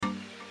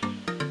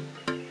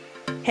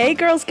Hey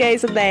girls,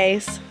 gays and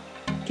theys.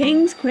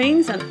 Kings,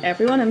 queens, and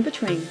everyone in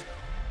between.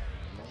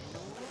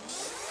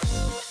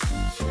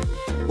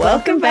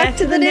 Welcome back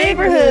to the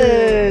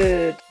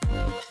neighborhood.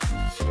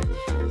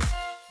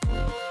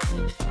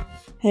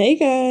 Hey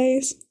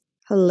guys.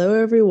 Hello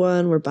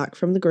everyone, we're back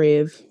from the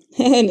grave.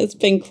 And it's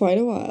been quite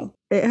a while.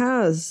 It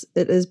has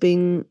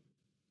been,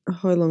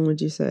 how long would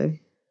you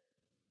say?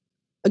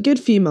 A good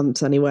few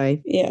months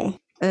anyway. Yeah.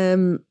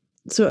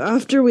 So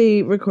after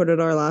we recorded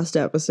our last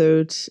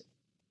episode,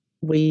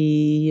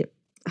 we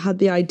had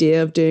the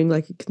idea of doing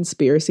like a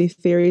conspiracy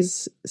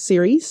theories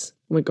series.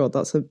 Oh my god,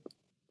 that's a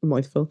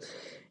mouthful.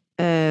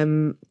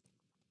 And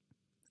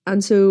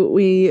so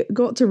we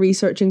got to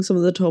researching some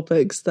of the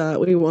topics that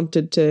we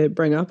wanted to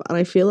bring up, and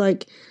I feel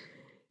like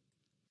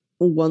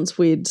once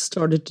we'd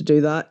started to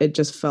do that, it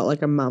just felt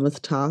like a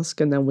mammoth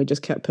task, and then we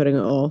just kept putting it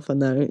off, and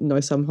now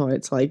somehow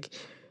it's like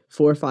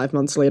 4 or 5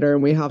 months later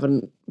and we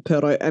haven't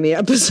put out any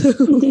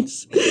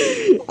episodes.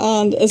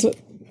 And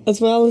as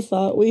well as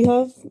that, we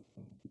have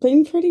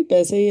been pretty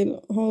busy. And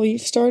Holly, you've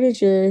started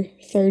your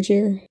third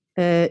year.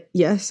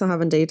 Yes, I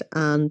have indeed,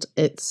 and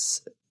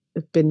it's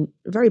been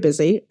very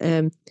busy.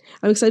 I'm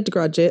excited to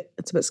graduate.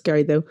 It's a bit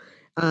scary though,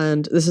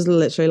 and this is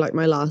literally like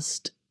my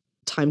last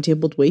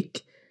timetabled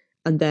week,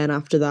 and then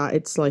after that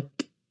it's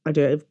like I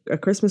do a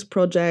Christmas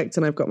project,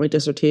 and I've got my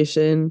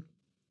dissertation,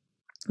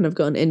 and I've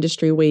got an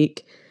industry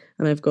week,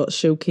 and I've got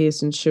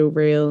showcase and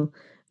showreel,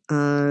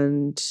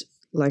 and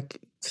like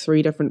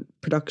 3 different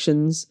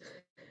productions,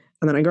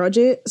 and then I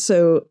graduate.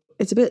 So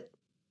it's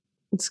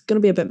going to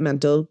be a bit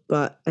mental,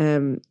 but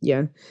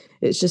yeah,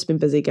 it's just been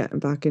busy getting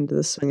back into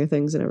the swing of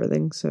things and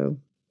everything. So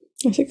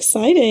That's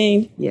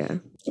exciting. yeah.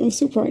 I'm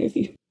so proud of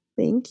you.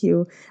 Thank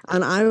you.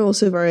 And I'm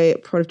also very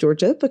proud of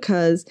Georgia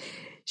because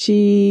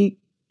she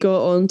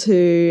got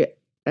onto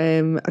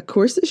a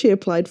course that she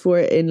applied for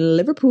in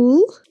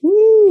Liverpool.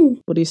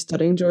 Woo! What are you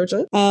studying,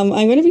 Georgia? I'm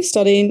going to be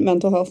studying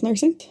mental health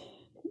nursing.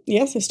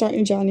 Yes, I start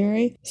in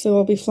January, so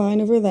I'll be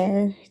flying over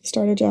there at the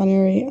start of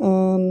January,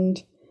 and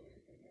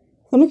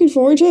I'm looking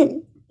forward to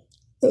it.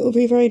 It'll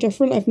be very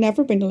different. I've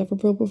never been to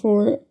Liverpool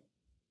before,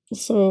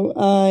 so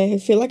I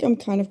feel like I'm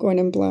kind of going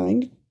in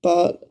blind,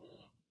 but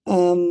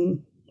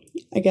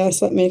I guess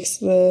that makes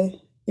the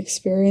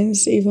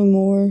experience even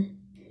more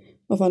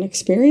of an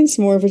experience,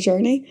 more of a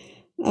journey.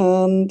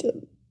 And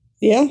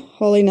yeah,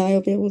 Holly and I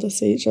will be able to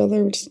see each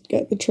other. We'll just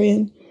get the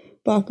train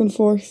back and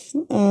forth.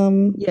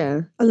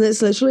 Yeah, and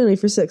it's literally only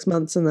for 6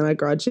 months, and then I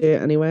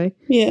graduate anyway.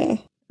 Yeah.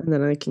 And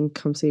then I can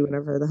come see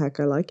whenever the heck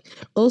I like.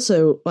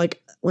 Also,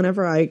 like,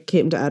 whenever I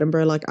came to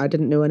Edinburgh, like, I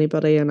didn't know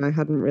anybody, and I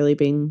hadn't really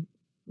been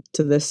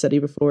to this city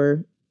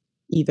before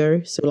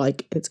either. So,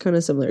 like, it's kind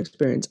of similar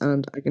experience.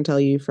 And I can tell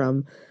you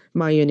from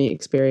my uni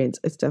experience,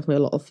 it's definitely a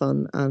lot of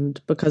fun. And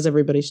because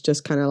everybody's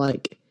just kind of,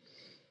 like,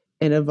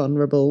 in a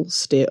vulnerable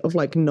state of,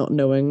 like, not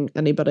knowing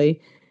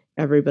anybody,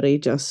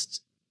 everybody's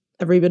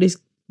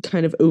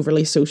kind of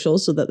overly social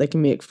so that they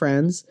can make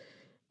friends.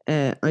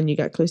 And you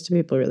get close to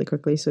people really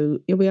quickly, so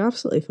you'll be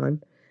absolutely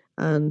fine.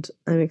 And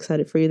I'm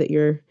excited for you that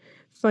you're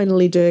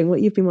finally doing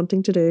what you've been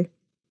wanting to do.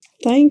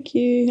 Thank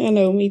you. I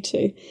know, me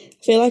too. I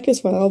feel like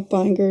as well,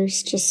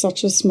 Bangor's just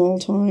such a small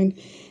town,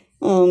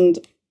 and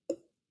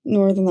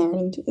Northern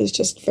Ireland is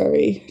just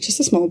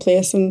a small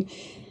place, and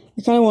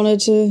I kind of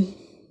wanted to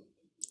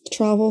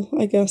travel.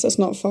 I guess it's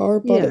not far,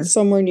 but it's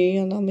somewhere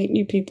new, and I'll meet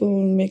new people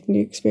and make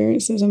new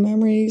experiences and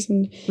memories,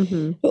 and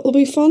it'll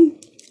be fun.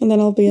 And then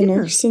I'll be a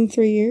nurse in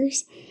 3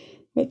 years,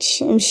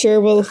 which I'm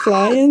sure will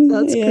fly in.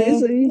 That's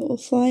crazy. It will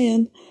fly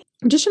in.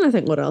 I'm just trying to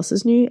think what else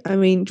is new. I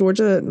mean,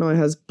 Georgia now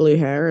has blue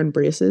hair and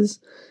braces.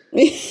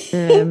 I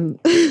don't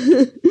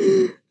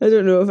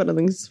know if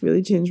anything's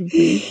really changed with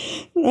me.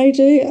 I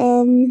do.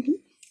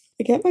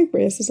 I get my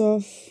braces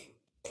off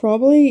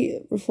probably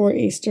before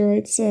Easter,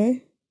 I'd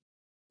say.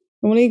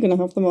 I'm only going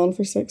to have them on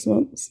for 6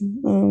 months.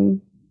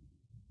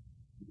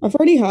 I've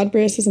already had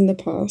braces in the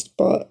past,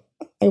 but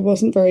I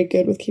wasn't very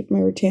good with keeping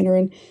my retainer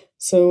in,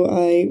 so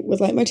I would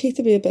like my teeth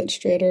to be a bit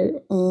straighter,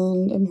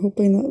 and I'm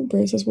hoping that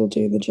braces will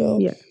do the job.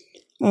 Yeah.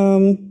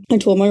 I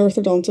told my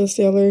orthodontist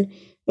the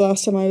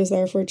last time I was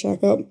there for a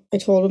checkup, I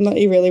told him that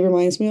he really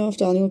reminds me of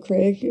Daniel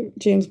Craig,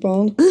 James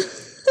Bond,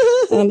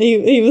 and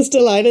he was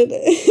delighted.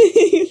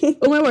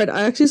 Oh my word,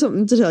 I actually have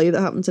something to tell you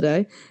that happened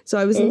today. So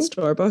I was in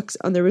Starbucks,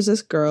 and there was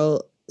this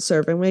girl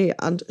serving me,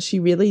 and she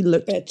really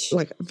looked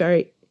like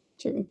very...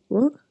 Joking.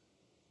 What?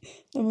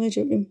 I'm only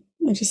joking.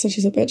 I just said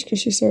she's a bitch because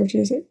she served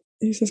you.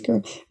 Who's this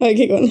girl? Alright,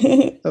 keep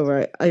going. Oh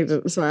right,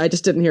 sorry, I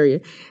just didn't hear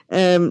you.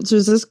 So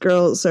was this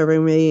girl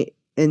serving me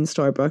in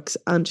Starbucks,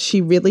 and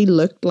she really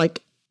looked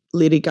like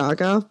Lady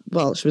Gaga.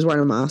 Well, she was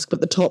wearing a mask, but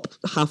the top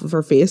half of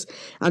her face,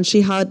 and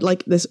she had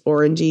like this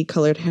orangey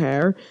coloured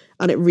hair,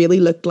 and it really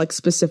looked like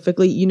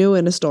specifically, you know,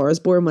 in A Star Is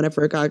Born,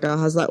 whenever Gaga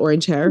has that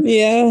orange hair,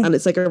 and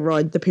it's like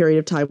around the period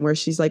of time where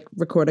she's like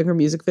recording her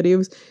music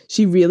videos,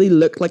 she really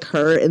looked like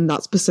her in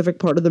that specific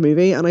part of the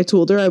movie. And I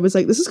told her, I was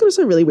like, this is going to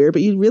sound really weird,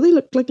 but you really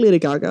look like Lady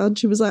Gaga. And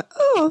she was like,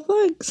 oh,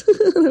 thanks.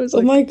 And I was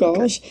like, oh my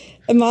gosh, okay.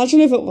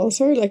 Imagine if it was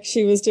her, like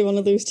she was doing one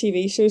of those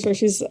TV shows where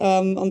she's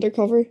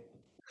undercover.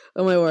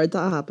 Oh my word,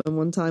 that happened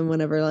one time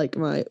whenever like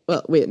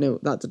well wait, no,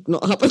 that did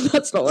not happen.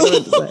 That's not what I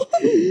meant to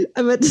say.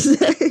 I meant to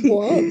say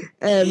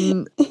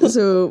What?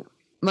 so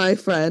my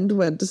friend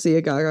went to see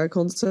a Gaga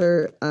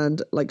concert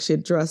and like she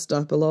had dressed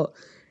up a lot.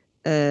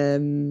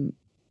 And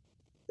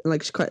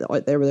like she's quite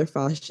out there with her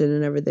fashion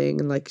and everything,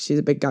 and like she's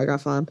a big Gaga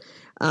fan.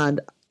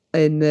 And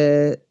in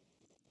the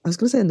I was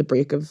gonna say in the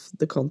break of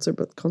the concert,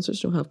 but concerts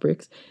don't have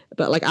breaks.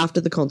 But like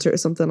after the concert or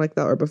something like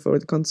that, or before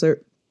the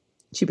concert,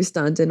 she was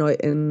standing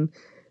out in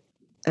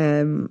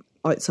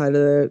outside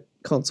of the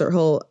concert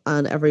hall,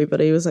 and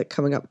everybody was like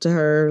coming up to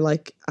her,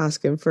 like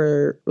asking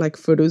for like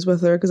photos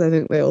with her because I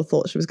think they all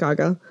thought she was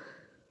Gaga.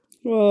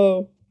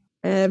 Whoa.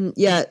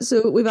 Yeah,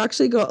 so we've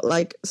actually got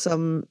like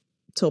some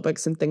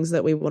topics and things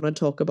that we want to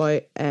talk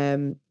about.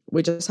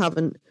 We just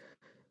haven't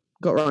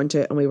got around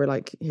to it, and we were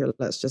like, here,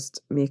 let's just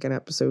make an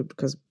episode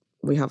because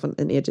we haven't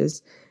in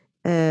ages.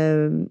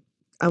 And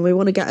we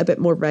want to get a bit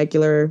more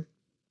regular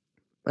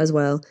as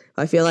well.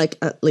 I feel like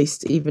at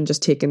least even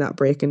just taking that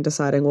break and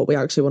deciding what we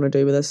actually want to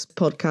do with this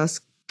podcast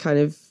kind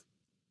of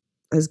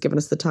has given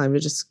us the time to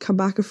just come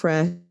back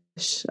afresh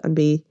and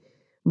be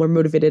more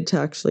motivated to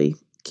actually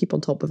keep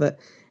on top of it.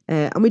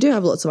 And we do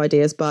have lots of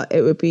ideas, but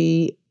it would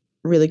be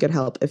really good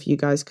help if you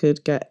guys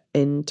could get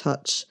in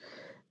touch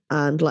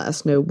and let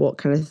us know what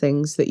kind of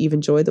things that you've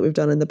enjoyed that we've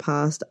done in the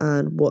past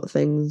and what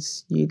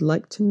things you'd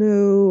like to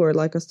know or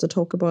like us to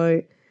talk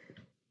about.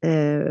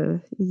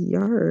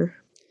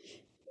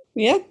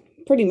 Yeah,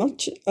 pretty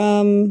much.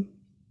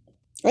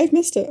 I've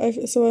missed it. I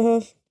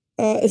have.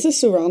 It's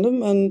just so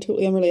random and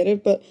totally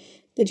unrelated. But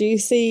did you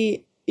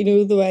see? You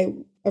know the way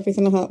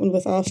everything that happened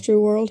with Astro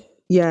World.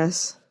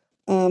 Yes.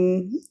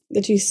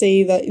 Did you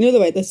see that? You know the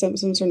way the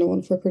Simpsons are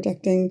known for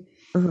predicting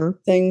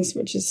things,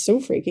 which is so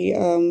freaky.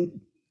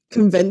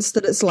 Convinced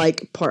that it's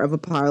like part of a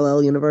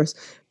parallel universe,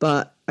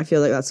 but I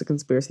feel like that's a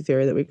conspiracy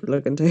theory that we could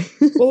look into.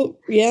 Well,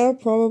 yeah,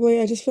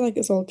 probably. I just feel like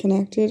it's all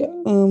connected.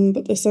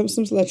 But the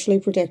Simpsons literally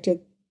predicted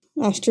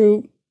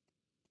Astro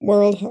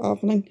World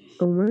happening.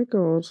 Oh my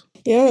god.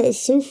 Yeah,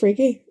 it's so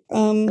freaky.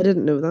 I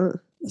didn't know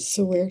that. It's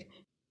so weird.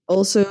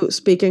 Also,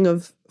 speaking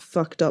of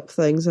fucked up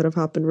things that have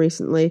happened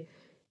recently,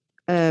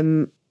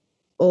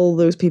 all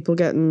those people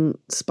getting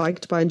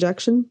spiked by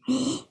injection.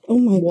 Oh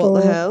my god.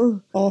 What the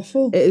hell?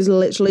 Awful. It is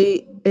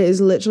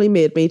literally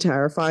made me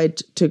terrified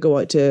to go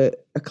out to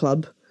a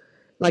club.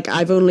 Like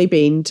I've only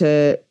been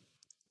to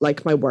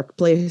like my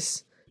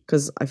workplace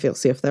because I feel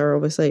safe there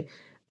obviously,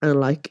 and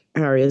like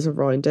areas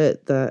around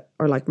it that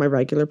are like my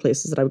regular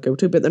places that I would go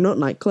to, but they're not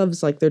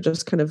nightclubs, like they're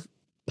just kind of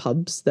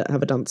pubs that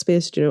have a dance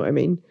space, do you know what I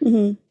mean?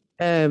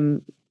 Mm-hmm.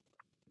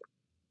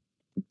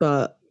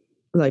 But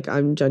like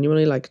I'm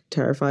genuinely like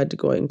terrified to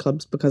go out in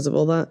clubs because of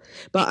all that.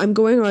 But I'm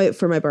going out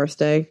for my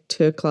birthday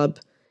to a club,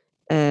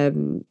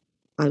 and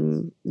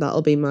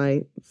that'll be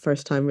my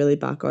first time really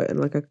back out in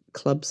like a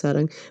club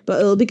setting.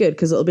 But it'll be good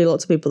because it'll be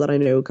lots of people that I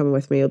know coming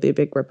with me. It'll be a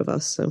big group of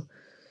us. So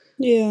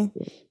yeah,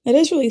 it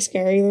is really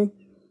scary though.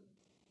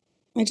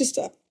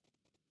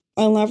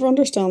 I'll never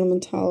understand the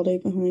mentality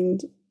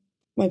behind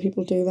why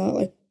people do that.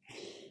 Like,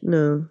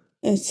 no,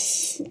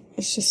 it's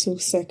just so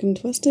sick and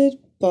twisted.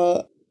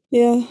 But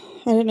yeah,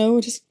 I don't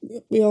know.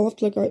 We all have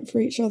to look out for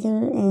each other.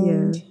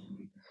 And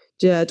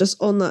yeah.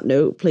 Just on that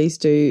note, please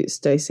do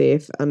stay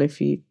safe. And if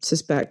you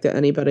suspect that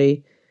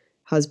anybody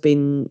has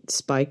been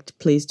spiked,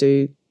 please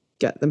do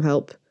get them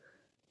help.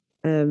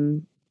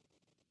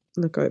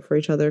 Look out for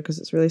each other because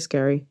it's really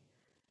scary.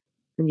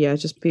 And yeah,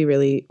 just be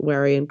really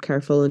wary and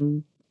careful.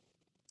 And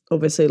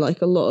obviously,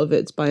 like a lot of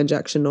it's by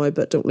injection now,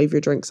 but don't leave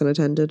your drinks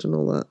unattended and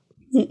all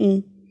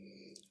that.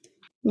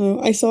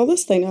 No, I saw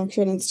this thing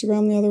actually on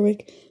Instagram the other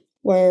week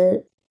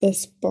where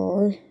this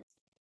bar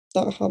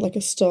that had like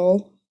a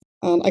stall,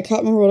 and I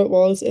can't remember what it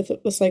was, if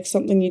it was like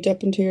something you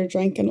dip into your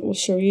drink and it will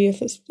show you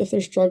if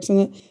there's drugs in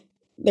it.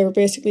 They were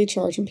basically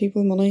charging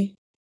people money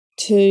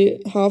to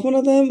have one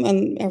of them,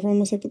 and everyone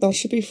was like, but that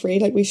should be free,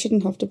 like we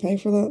shouldn't have to pay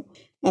for that.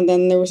 And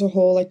then there was a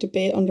whole like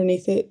debate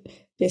underneath it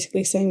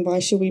basically saying, why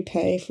should we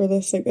pay for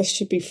this? Like this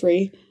should be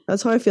free.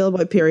 That's how I feel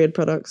about period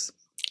products.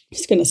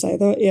 Just gonna say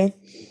that, yeah.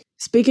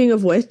 Speaking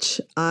of which,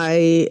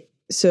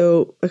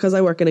 because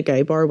I work in a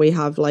gay bar, we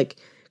have like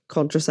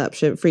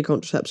free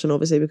contraception,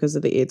 obviously because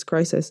of the AIDS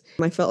crisis.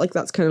 And I felt like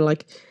that's kind of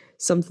like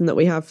something that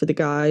we have for the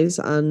guys.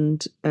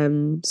 And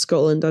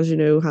Scotland, as you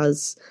know,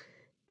 has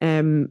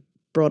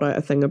brought out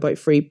a thing about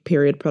free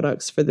period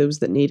products for those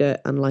that need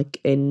it. And like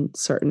in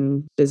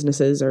certain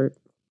businesses or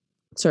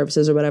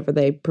services or whatever,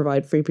 they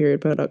provide free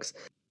period products,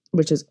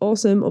 which is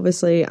awesome,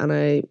 obviously. And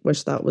I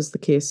wish that was the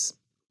case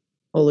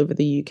all over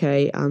the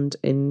UK and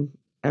in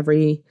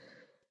every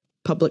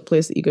public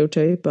place that you go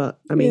to. But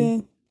I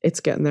mean, It's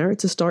getting there.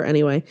 It's a start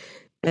anyway.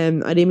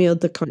 I'd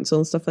emailed the council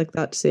and stuff like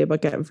that to say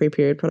about getting free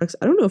period products.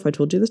 I don't know if I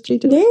told you this, G.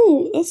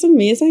 No, that's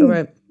amazing. All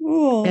right.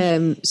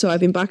 Oh. So I've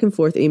been back and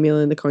forth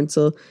emailing the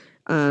council,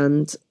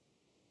 and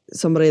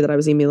somebody that I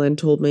was emailing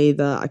told me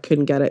that I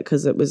couldn't get it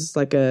because it was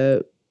like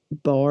a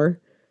bar,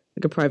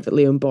 like a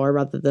privately owned bar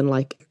rather than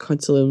like a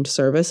council owned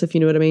service, if you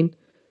know what I mean.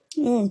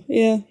 Oh,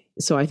 yeah.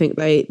 So I think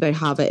they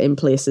have it in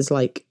places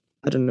like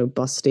I don't know,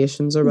 bus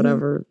stations or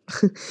whatever.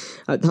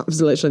 That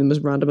was literally the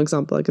most random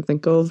example I could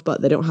think of,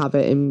 but they don't have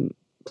it in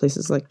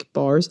places like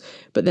bars.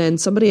 But then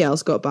somebody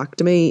else got back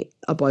to me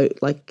about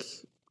like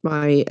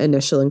my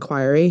initial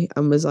inquiry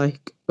and was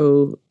like,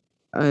 oh,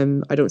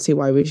 I don't see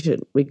why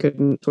we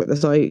couldn't sort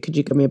this out. Could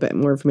you give me a bit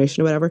more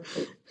information or whatever?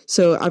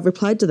 So I've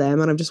replied to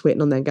them and I'm just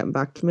waiting on them getting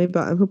back to me,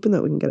 but I'm hoping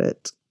that we can get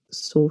it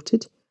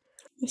sorted.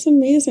 That's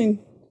amazing.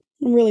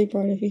 I'm really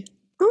proud of you.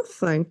 Oh,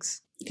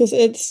 thanks. Because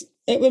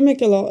it would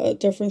make a lot of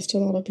difference to a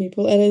lot of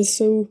people.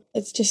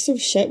 It's just so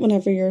shit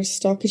whenever you're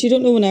stuck, because you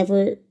don't know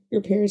whenever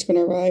your period's going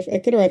to arrive.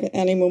 It could arrive at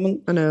any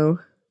moment. I know.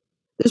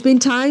 There's been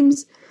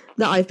times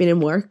that I've been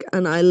in work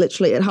and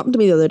it happened to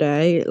me the other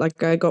day.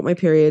 Like I got my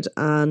period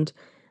and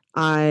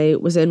I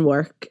was in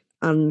work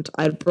and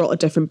I brought a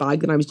different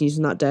bag than I was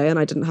using that day and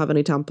I didn't have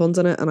any tampons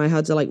in it, and I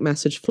had to like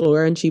message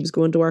Flora and she was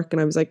going to work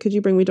and I was like, could you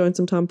bring me down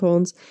some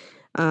tampons?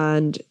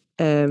 And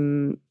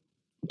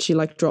she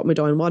like dropped me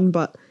down one,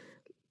 but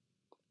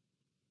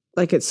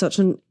like it's such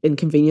an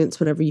inconvenience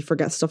whenever you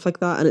forget stuff like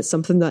that, and it's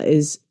something that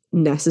is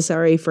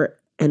necessary for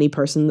any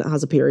person that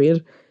has a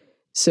period.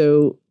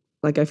 So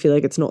like I feel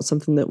like it's not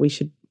something that we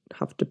should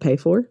have to pay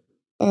for.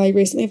 I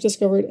recently have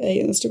discovered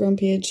a Instagram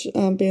page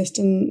based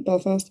in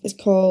Belfast. It's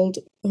called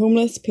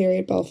Homeless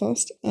Period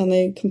Belfast, and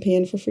they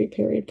campaign for free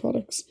period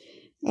products.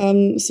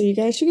 So you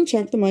guys should go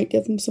check them out,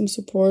 give them some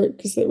support,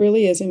 because it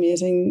really is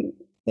amazing.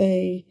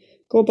 They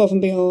go above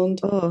and beyond.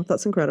 Oh,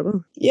 that's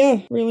incredible.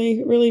 Yeah,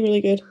 really, really, really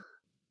good.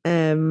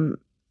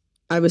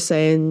 I was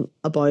saying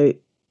about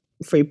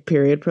free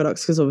period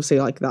products because obviously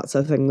like that's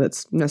a thing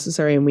that's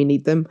necessary and we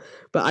need them,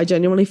 but I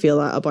genuinely feel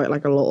that about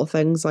like a lot of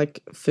things,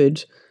 like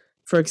food,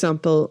 for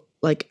example.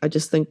 Like I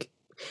just think,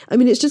 I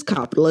mean, it's just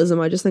capitalism.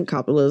 I just think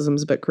capitalism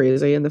is a bit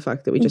crazy, and the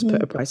fact that we just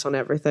put a price on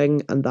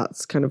everything and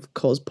that's kind of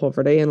caused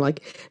poverty, and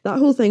like that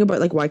whole thing about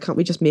like why can't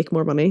we just make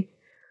more money?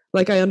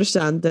 Like I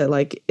understand that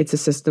like it's a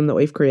system that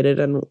we've created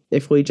and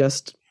if we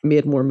just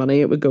made more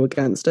money it would go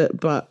against it,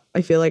 but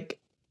I feel like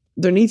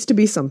there needs to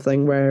be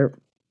something where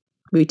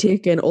we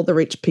take in all the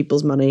rich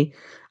people's money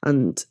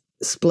and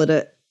split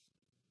it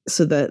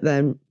so that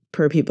then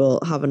poor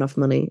people have enough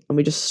money and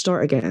we just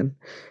start again,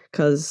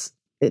 because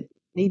it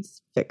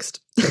needs fixed.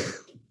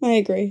 I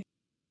agree.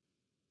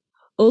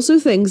 Also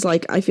things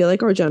like, I feel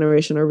like our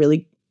generation are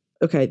really,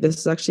 okay, this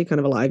is actually kind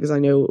of a lie because I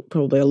know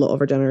probably a lot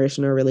of our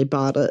generation are really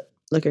bad at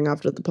looking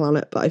after the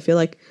planet, but I feel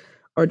like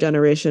our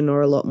generation are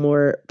a lot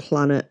more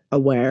planet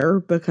aware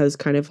because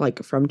kind of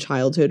like from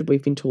childhood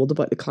we've been told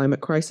about the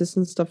climate crisis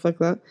and stuff like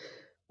that,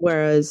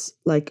 whereas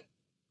like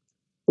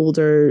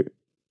older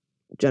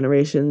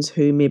generations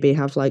who maybe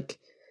have like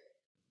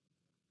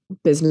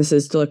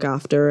businesses to look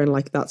after and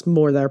like that's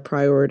more their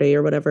priority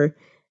or whatever,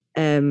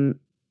 they're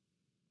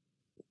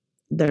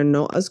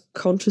not as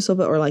conscious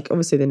of it, or like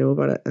obviously they know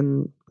about it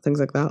and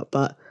things like that,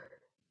 but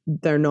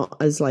they're not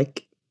as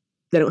like,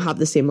 they don't have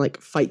the same like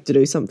fight to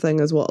do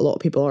something as what a lot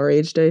of people our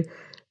age do.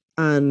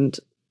 And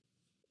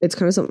it's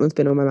kind of something that's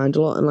been on my mind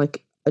a lot, and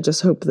like I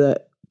just hope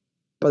that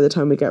by the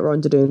time we get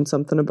around to doing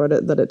something about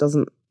it, that it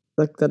doesn't,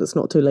 like that it's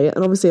not too late.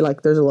 And obviously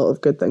like there's a lot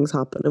of good things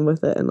happening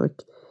with it, and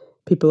like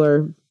people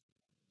are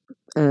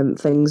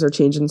things are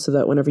changing so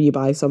that whenever you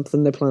buy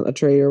something they plant a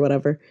tree or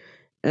whatever.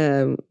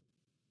 The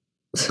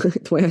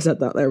way I said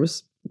that there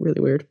was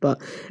really weird,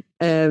 but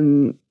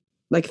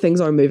like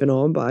things are moving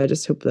on, but I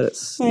just hope that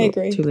it's I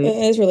agree. too late. It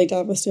is really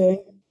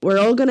devastating. We're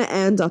all gonna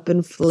end up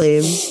in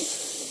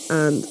flames,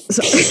 and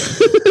so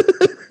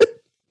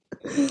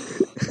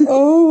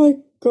Oh my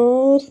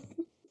god.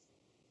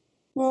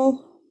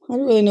 Well, I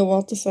don't really know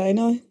what to say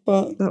now,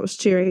 but that was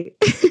cheery.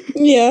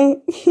 yeah.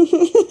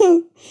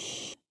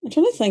 I'm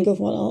trying to think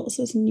of what else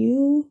is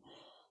new.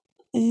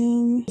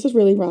 This is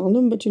really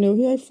random, but you know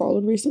who I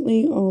followed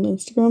recently on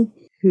Instagram?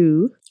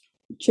 Who?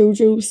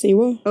 Jojo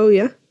Siwa. Oh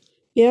yeah.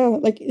 Yeah,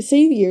 like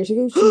see years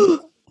ago.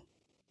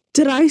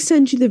 Did I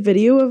send you the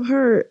video of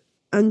her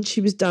and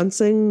she was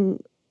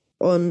dancing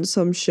on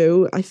some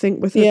show, I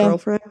think with her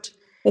girlfriend?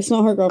 It's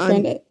not her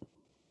girlfriend.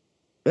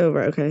 Oh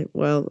right, okay.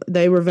 Well,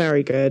 they were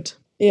very good.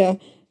 Yeah.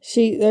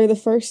 They're the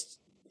first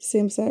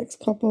same sex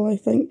couple, I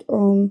think,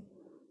 on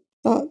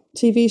that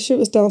TV show. It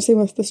was Dancing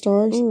with the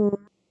Stars. Oh.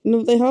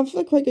 No, they have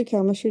like quite good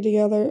chemistry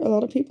together. A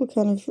lot of people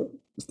kind of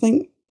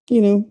think,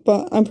 you know,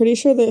 but I'm pretty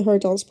sure that her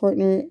dance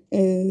partner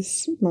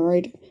is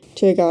married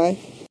to a guy.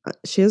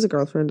 She has a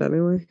girlfriend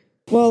anyway.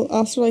 Well,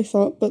 that's what I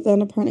thought, but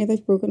then apparently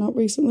they've broken up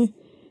recently.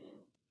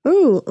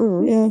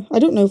 Oh. Yeah, I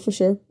don't know for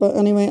sure, but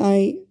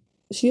anyway,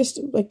 she used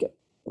to, like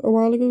a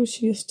while ago,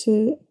 I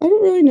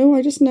don't really know,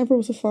 I just never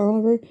was a fan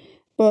of her,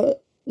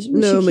 but...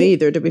 No, me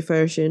either, to be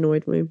fair, she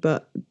annoyed me,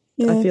 but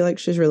yeah. I feel like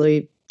she's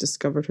really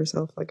discovered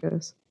herself, I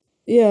guess.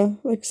 Yeah,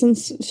 like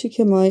since she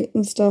came out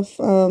and stuff,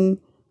 I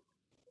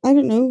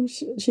don't know,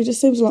 she just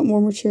seems a lot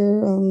more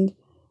mature, and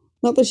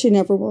not that she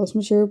never was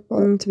mature,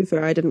 but... to be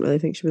fair, I didn't really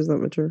think she was that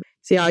mature.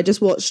 See, I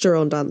just watched her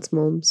on Dance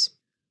Moms.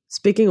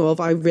 Speaking of,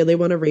 I really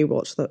want to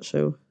rewatch that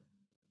show.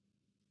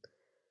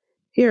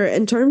 Here,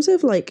 in terms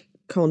of like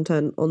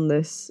content on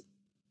this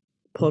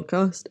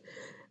podcast,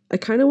 I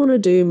kind of want to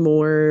do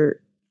more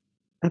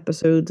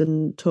episodes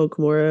and talk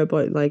more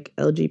about like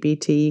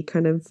LGBT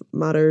kind of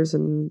matters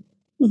and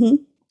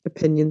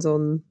opinions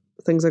on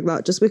things like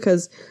that, just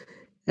because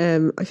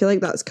I feel like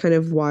that's kind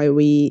of why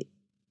we,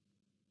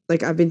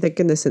 like, I've been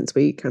thinking this since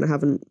we kind of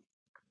haven't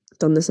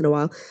done this in a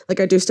while. Like,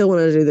 I do still want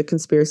to do the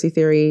conspiracy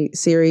theory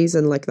series,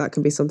 and like that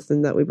can be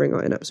something that we bring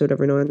out in episode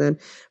every now and then,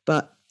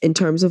 but in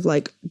terms of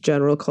like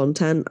general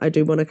content, I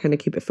do want to kind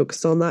of keep it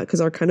focused on that, because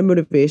our kind of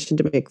motivation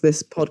to make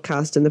this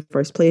podcast in the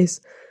first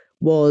place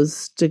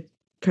was to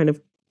kind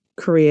of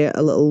create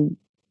a little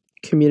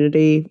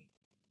community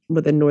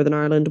within Northern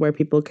Ireland where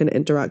people can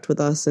interact with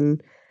us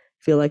and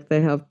feel like they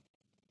have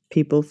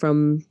people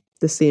from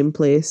the same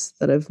place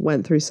that have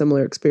went through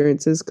similar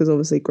experiences, because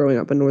obviously growing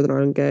up in Northern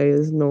Ireland gay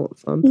is not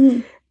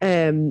fun.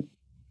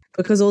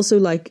 Because also,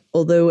 like,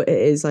 although it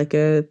is like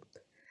a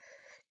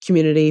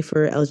community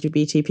for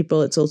LGBT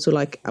people, it's also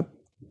like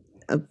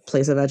a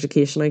place of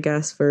education, I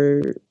guess,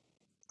 for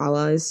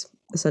allies,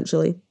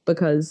 essentially,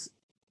 because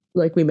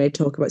like we may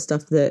talk about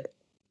stuff that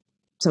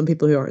some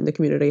people who aren't in the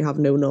community have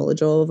no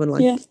knowledge of, and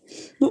like, yeah,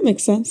 that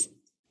makes sense.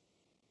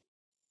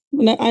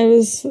 When I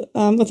was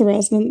with a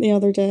resident the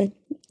other day,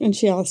 and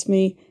she asked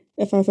me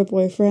if I have a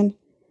boyfriend.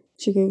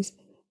 She goes,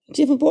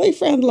 "Do you have a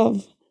boyfriend,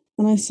 love?"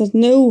 And I said,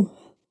 "No,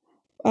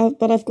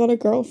 but I've got a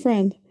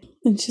girlfriend."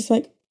 And she's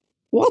like,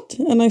 "What?"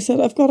 And I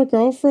said, "I've got a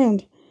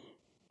girlfriend."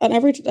 And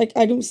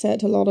I don't say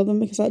it to a lot of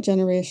them, because that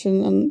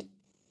generation, and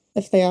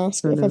if they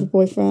ask if I have a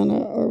boyfriend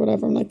or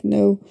whatever, I'm like,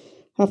 "No,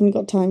 haven't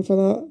got time for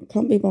that.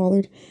 Can't be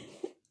bothered."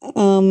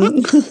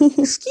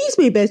 Excuse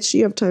me, bitch,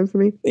 you have time for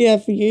me? Yeah,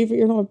 for you, but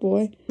you're not a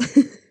boy.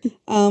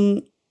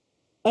 And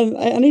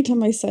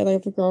anytime I say I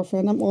have a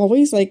girlfriend, I'm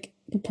always like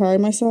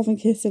preparing myself in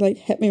case they like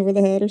hit me over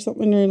the head or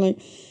something, or like.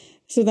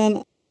 So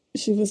then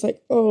she was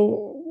like,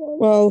 "Oh,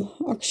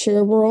 well,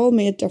 sure, we're all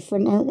made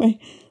different, aren't we?"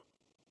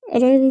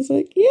 And I was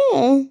like,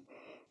 "Yeah."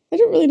 I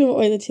don't really know what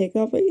way to take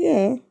that, but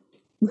yeah,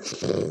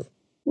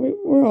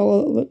 we're all a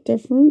little bit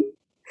different.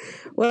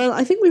 Well,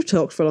 I think we've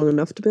talked for long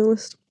enough, to be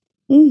honest.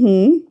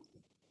 Mm-hmm.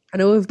 I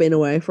know we've been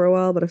away for a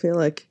while, but I feel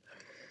like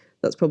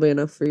that's probably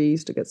enough for you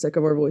to get sick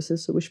of our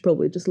voices, so we should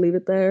probably just leave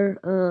it there,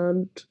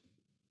 and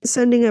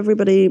sending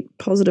everybody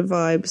positive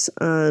vibes,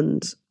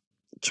 and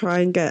try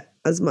and get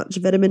as much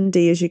vitamin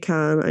D as you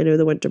can. I know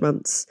the winter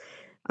months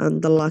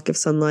and the lack of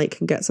sunlight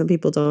can get some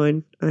people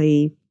down,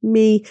 i.e.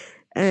 me.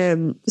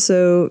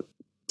 So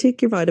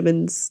take your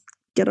vitamins,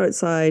 get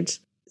outside,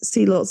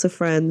 see lots of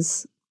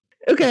friends.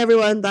 Okay,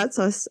 everyone, that's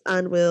us,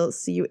 and we'll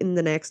see you in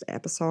the next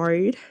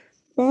episode.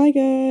 Bye,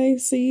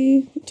 guys. See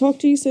you. Talk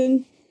to you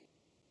soon.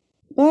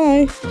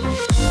 Bye.